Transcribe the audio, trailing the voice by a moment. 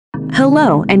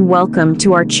Hello and welcome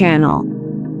to our channel.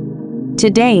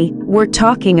 Today, we're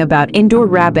talking about indoor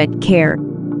rabbit care.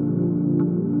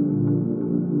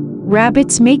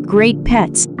 Rabbits make great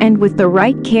pets, and with the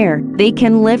right care, they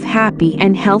can live happy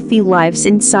and healthy lives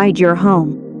inside your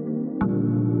home.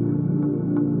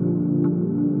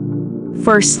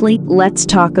 Firstly, let's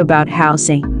talk about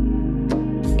housing.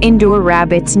 Indoor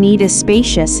rabbits need a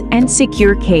spacious and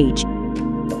secure cage.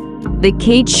 The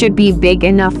cage should be big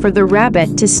enough for the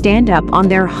rabbit to stand up on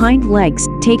their hind legs,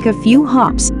 take a few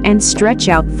hops, and stretch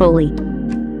out fully.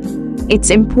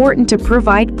 It's important to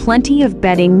provide plenty of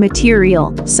bedding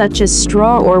material, such as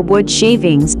straw or wood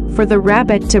shavings, for the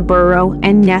rabbit to burrow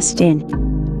and nest in.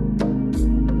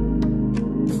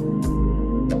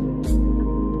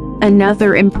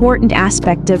 Another important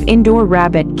aspect of indoor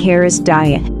rabbit care is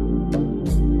diet.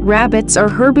 Rabbits are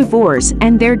herbivores,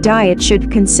 and their diet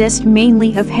should consist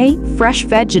mainly of hay, fresh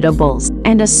vegetables,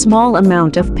 and a small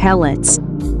amount of pellets.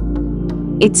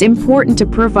 It's important to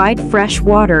provide fresh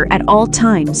water at all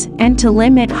times and to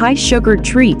limit high-sugar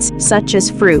treats such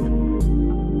as fruit.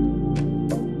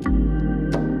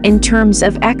 In terms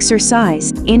of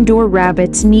exercise, indoor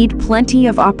rabbits need plenty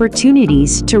of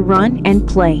opportunities to run and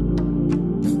play.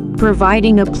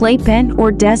 Providing a playpen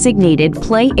or designated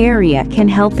play area can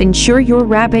help ensure your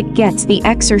rabbit gets the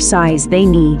exercise they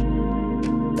need.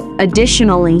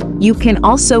 Additionally, you can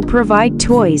also provide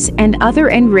toys and other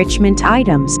enrichment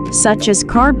items, such as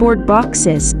cardboard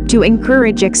boxes, to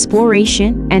encourage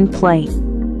exploration and play.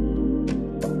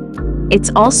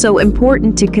 It's also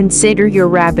important to consider your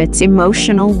rabbit's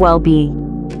emotional well-being.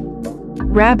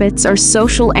 Rabbits are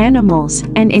social animals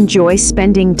and enjoy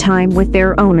spending time with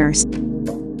their owners.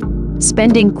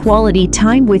 Spending quality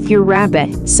time with your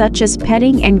rabbit, such as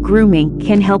petting and grooming,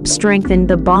 can help strengthen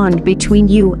the bond between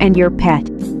you and your pet.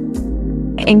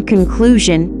 In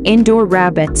conclusion, indoor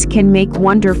rabbits can make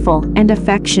wonderful and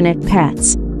affectionate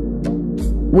pets.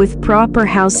 With proper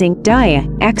housing, diet,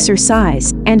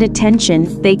 exercise, and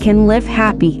attention, they can live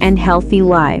happy and healthy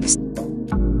lives.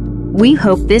 We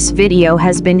hope this video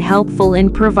has been helpful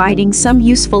in providing some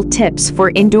useful tips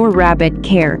for indoor rabbit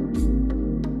care.